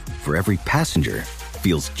everything for every passenger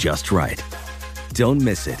feels just right. Don't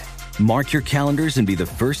miss it. Mark your calendars and be the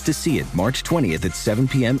first to see it March 20th at 7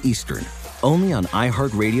 p.m. Eastern, only on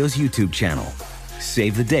iHeartRadio's YouTube channel.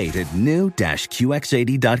 Save the date at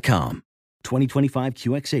new-QX80.com. 2025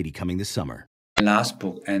 QX80 coming this summer. Last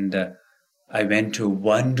book, and I went to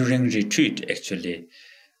wandering retreat actually.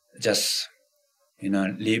 Just,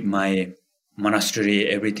 leave my monastery,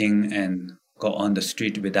 everything, and go on the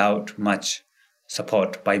street without much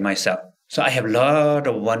support by myself. So I have a lot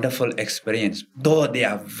of wonderful experience, though they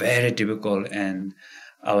are very difficult, and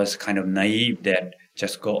I was kind of naive that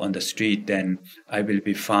just go on the street, then I will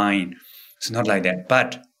be fine. It's not like that.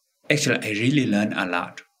 But actually, I really learned a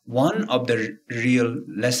lot. One of the real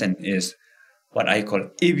lesson is what I call,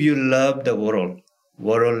 if you love the world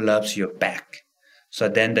loves you back. So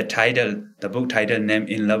then the book title name,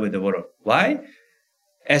 In Love with the World. Why?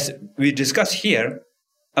 As we discussed here,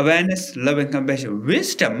 awareness, love and compassion,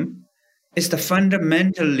 wisdom is the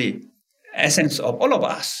fundamentally essence of all of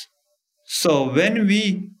us. So when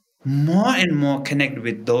we more and more connect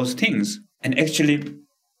with those things, and actually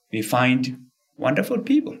we find wonderful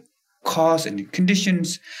people, cause and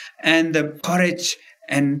conditions, and the courage,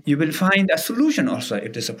 and you will find a solution also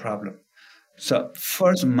if there's a problem. So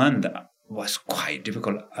first month was quite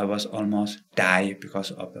difficult. I was almost die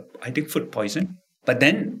because of food poison. But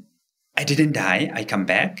then I didn't die. I come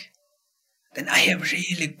back. Then I have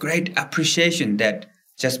really great appreciation that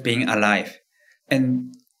just being alive.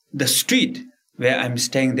 And the street where I'm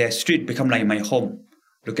staying there, street become like my home.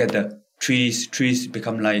 Look at the trees. Trees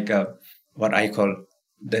become like what I call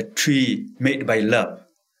the tree made by love.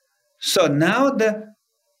 So now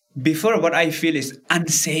before what I feel is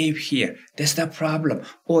unsafe here. There's the problem.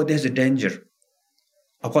 Oh, there's a danger.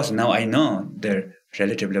 Of course, now I know there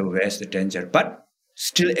relatively where's the danger. But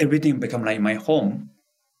still everything become like my home.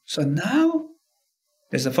 So now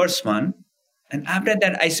there's the first one. And after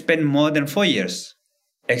that, I spent more than 4 years.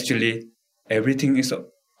 Actually, everything is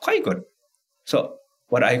quite good. So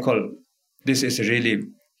what I call, this is a really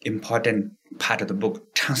important part of the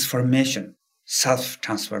book, transformation,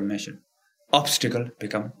 self-transformation. Obstacle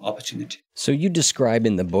become opportunity. So you describe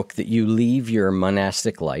in the book that you leave your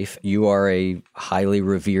monastic life. You are a highly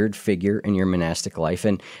revered figure in your monastic life.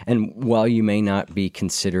 And while you may not be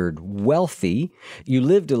considered wealthy, you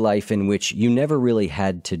lived a life in which you never really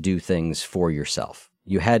had to do things for yourself.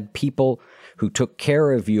 You had people who took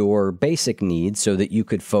care of your basic needs so that you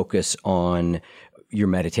could focus on your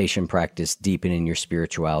meditation practice, deepening your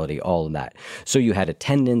spirituality, all of that. So you had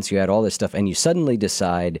attendants, you had all this stuff, and you suddenly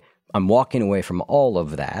decide, I'm walking away from all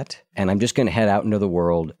of that, and I'm just going to head out into the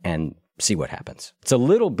world and see what happens. It's a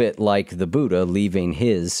little bit like the Buddha leaving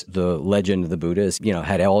the legend of the Buddha is,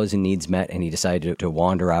 had all his needs met, and he decided to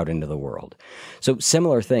wander out into the world. So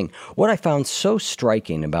similar thing. What I found so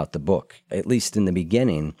striking about the book, at least in the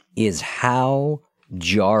beginning, is how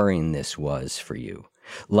jarring this was for you.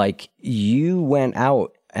 Like, you went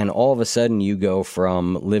out and all of a sudden you go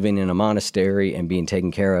from living in a monastery and being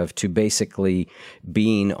taken care of to basically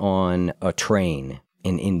being on a train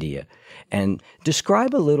in India. And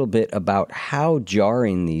describe a little bit about how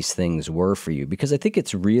jarring these things were for you, because I think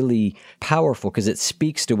it's really powerful because it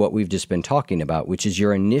speaks to what we've just been talking about, which is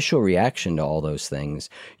your initial reaction to all those things.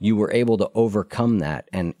 You were able to overcome that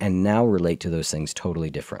and now relate to those things totally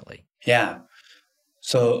differently. Yeah.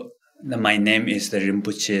 So my name is the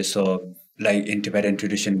Rinpoche. So like in Tibetan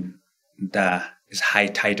tradition, is high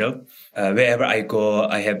title. Wherever I go,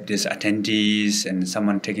 I have these attendees and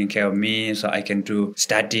someone taking care of me, so I can do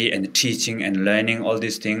study and teaching and learning all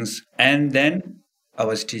these things. And then I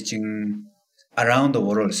was teaching around the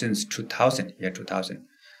world since 2000.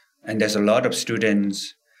 And there's a lot of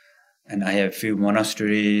students, and I have a few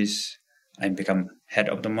monasteries. I become head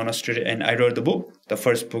of the monastery, and I wrote the book. The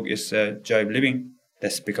first book is Joy of Living.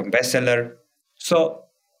 That's become bestseller. So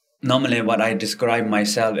normally what I describe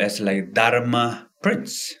myself as like Dharma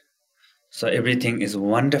Prince. So everything is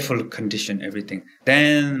wonderful condition, everything.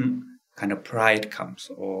 Then kind of pride comes.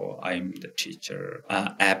 Oh, I'm the teacher,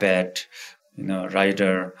 abbot,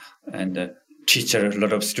 writer, and teacher, a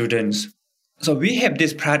lot of students. So we have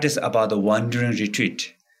this practice about the wandering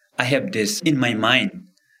retreat. I have this in my mind.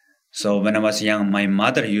 So when I was young, my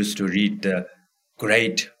mother used to read the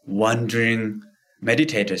great wandering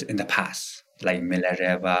meditators in the past, like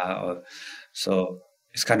Milarepa. So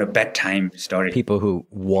it's kind of bedtime story. People who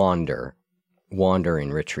wander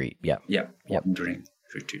in retreat. Yeah. Wandering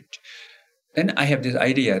retreat. Then I have this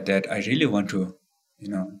idea that I really want to,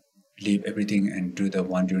 leave everything and do the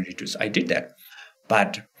wandering retreats. I did that.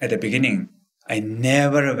 But at the beginning, I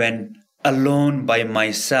never went alone by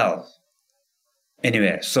myself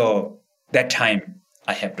anywhere. So that time,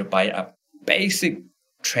 I have to buy a basic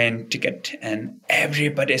train ticket, and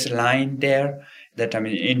everybody's lying there. That time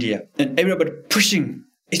in India, and everybody pushing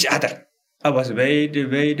each other. I was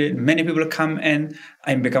waiting. Many people come, and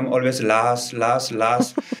I become always last.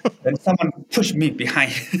 Then someone pushed me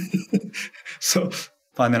behind. So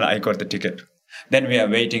finally, I got the ticket. Then we are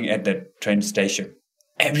waiting at the train station.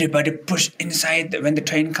 Everybody pushed inside. When the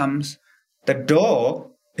train comes, the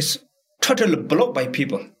door is totally blocked by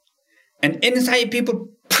people, and inside people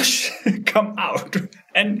push come out,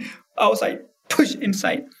 and outside push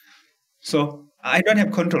inside. So I don't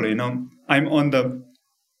have control, I'm on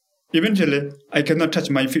eventually I cannot touch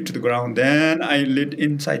my feet to the ground. Then I lit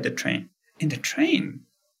inside the train. In the train,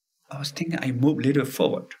 I was thinking I moved a little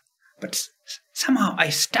forward, but somehow I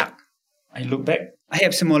stuck. I look back. I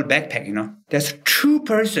have small backpack, There's 2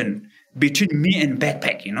 person between me and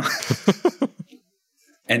backpack,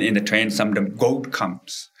 And in the train, some goat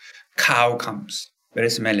comes, cow comes, very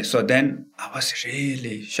smelly. So then I was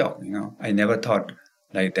really shocked, I never thought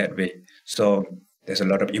like that way. So there's a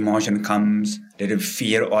lot of emotion comes, little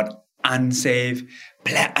fear or unsafe,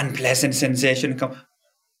 unpleasant sensation come.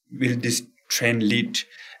 Will this train lead?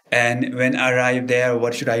 And when I arrive there,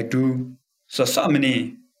 what should I do? So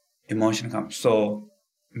many emotions come. So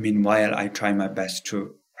meanwhile, I try my best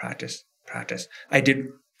to practice. I did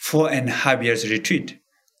 4.5 years retreat.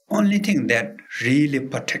 Only thing that really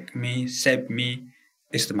protect me, save me,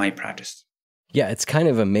 is my practice. Yeah, it's kind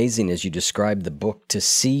of amazing as you describe the book to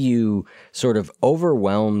see you sort of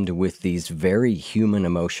overwhelmed with these very human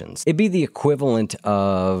emotions. It'd be the equivalent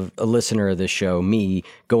of a listener of the show, me,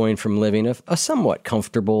 going from living a somewhat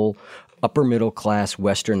comfortable, upper middle class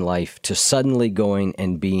Western life to suddenly going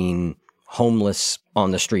and being homeless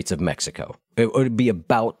on the streets of Mexico. It would be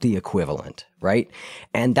about the equivalent, right?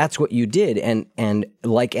 And that's what you did. And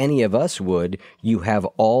like any of us would, you have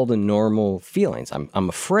all the normal feelings. I'm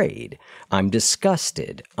afraid. I'm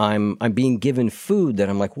disgusted. I'm being given food that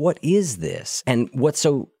I'm like, what is this? And what's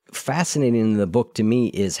so fascinating in the book to me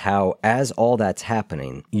is how, as all that's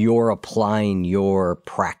happening, you're applying your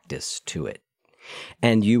practice to it.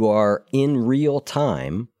 And you are in real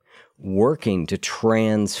time working to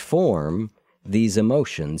transform these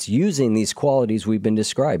emotions using these qualities we've been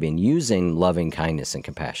describing, using loving kindness and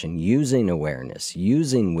compassion, using awareness,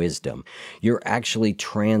 using wisdom. You're actually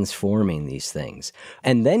transforming these things.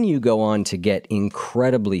 And then you go on to get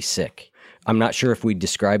incredibly sick. I'm not sure if we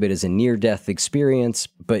describe it as a near-death experience,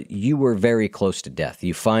 but you were very close to death.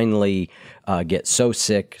 You finally get so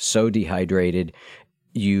sick, so dehydrated,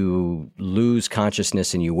 you lose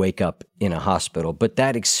consciousness and you wake up in a hospital. But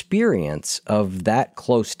that experience of that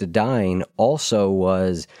close to dying also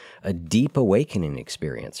was a deep awakening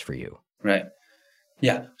experience for you. Right.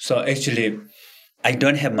 Yeah. So actually, I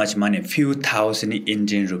don't have much money, few thousand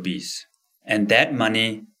Indian rupees. And that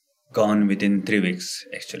money gone within 3 weeks,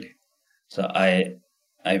 actually. So I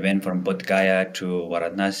went from Bodh Gaya to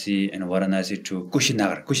Varanasi and Varanasi to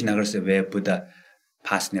Kushinagar. Kushinagar is where Buddha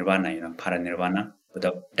passed Nirvana, Paranirvana.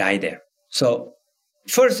 Buddha died there. So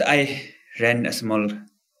first I ran a small,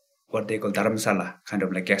 what they call dharamsala, kind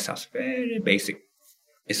of like guest house, very basic.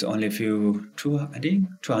 It's only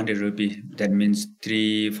 200 rupees. That means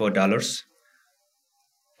 $3-4.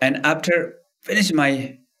 And after finish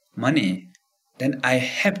my money, then I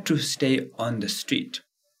have to stay on the street.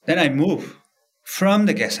 Then I move from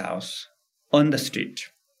the guest house on the street.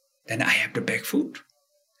 Then I have to beg food.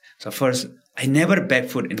 So first, I never beg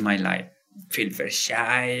food in my life. Feel very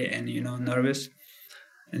shy and, nervous.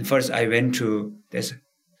 And first I went to this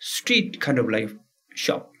street kind of like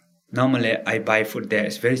shop. Normally I buy food there.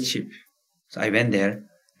 It's very cheap. So I went there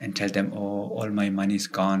and tell them, all my money is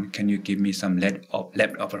gone. Can you give me some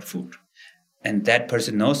leftover food? And that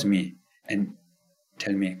person knows me and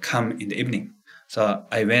tell me, come in the evening. So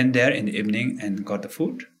I went there in the evening and got the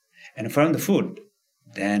food. And from the food,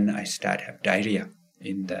 then I start have diarrhea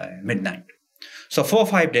in the midnight. So 4 or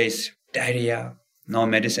 5 days, diarrhea, no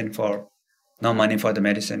money for the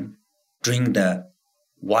medicine. Drink the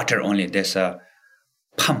water only. There's a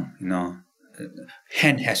pump,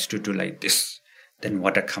 hand has to do like this. Then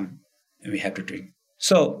water come and we have to drink.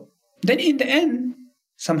 So then in the end,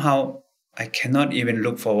 somehow I cannot even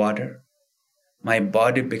look for water. My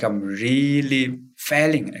body become really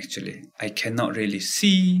failing actually. I cannot really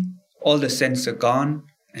see. All the senses are gone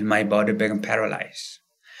and my body become paralyzed.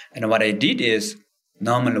 And what I did is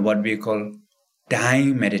normally what we call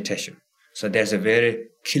dying meditation. So there's a very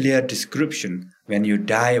clear description when you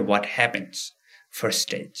die, what happens. First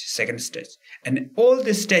stage, second stage. And all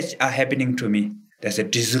these stages are happening to me. There's a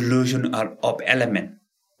dissolution of element,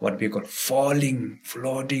 what we call falling,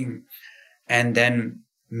 floating, and then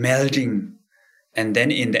melting. And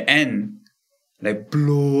then in the end, like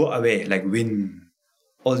blow away, like wind.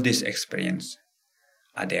 All these experiences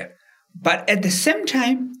are there. But at the same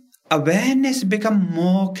time, awareness become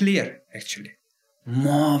more clear, actually,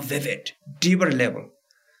 more vivid, deeper level.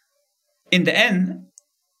 In the end,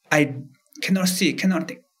 I cannot see, cannot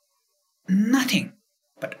think, nothing.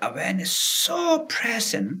 But awareness so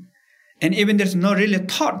present, and even there's no really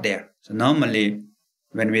thought there. So normally,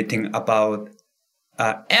 when we think about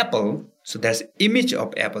apple, so there's image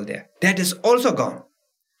of apple there. That is also gone.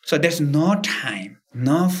 So there's no time,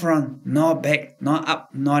 no front, no back, no up,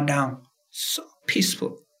 no down. So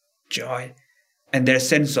peaceful, joy. And there's a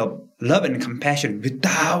sense of love and compassion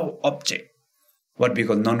without object. What we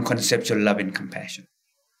call non-conceptual love and compassion.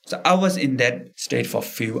 So I was in that state for a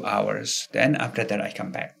few hours. Then after that, I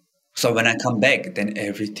come back. So when I come back, then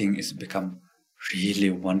everything is become really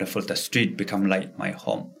wonderful. The street become like my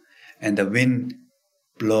home. And the wind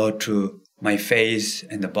blow to my face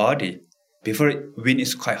and the body. Before, wind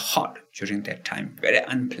is quite hot during that time. Very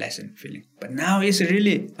unpleasant feeling. But now it's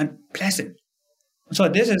really unpleasant. So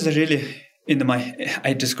this is really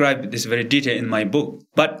I describe this very detailed in my book.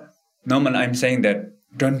 But normally I'm saying that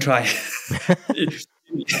don't try.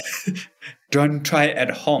 Don't try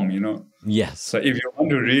at home, Yes. So if you want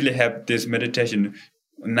to really have this meditation,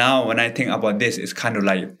 now when I think about this, it's kind of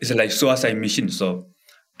like, it's like suicide mission. So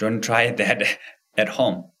don't try that at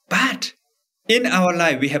home. But in our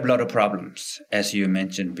life, we have a lot of problems, as you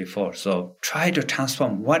mentioned before. So try to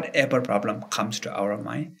transform whatever problem comes to our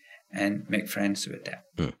mind and make friends with that.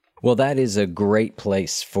 Well, that is a great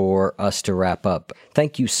place for us to wrap up.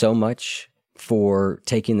 Thank you so much for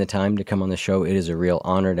taking the time to come on the show. It is a real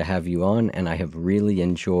honor to have you on, and I have really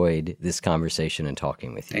enjoyed this conversation and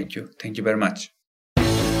talking with you. Thank you. Thank you very much.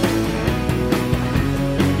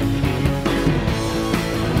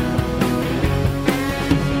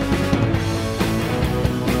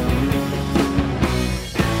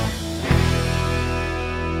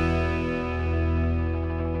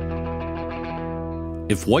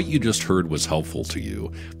 If what you just heard was helpful to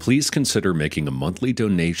you, please consider making a monthly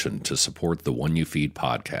donation to support the One You Feed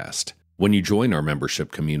podcast. When you join our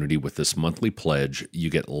membership community with this monthly pledge, you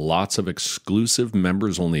get lots of exclusive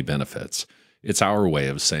members-only benefits. It's our way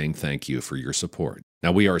of saying thank you for your support.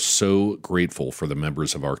 Now, we are so grateful for the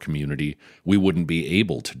members of our community. We wouldn't be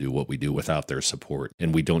able to do what we do without their support,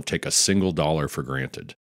 and we don't take a single dollar for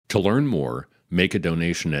granted. To learn more, make a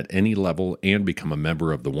donation at any level, and become a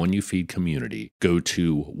member of the One You Feed community, go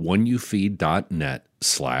to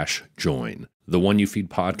oneyoufeed.net/join. The One You Feed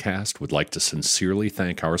podcast would like to sincerely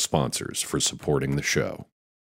thank our sponsors for supporting the show.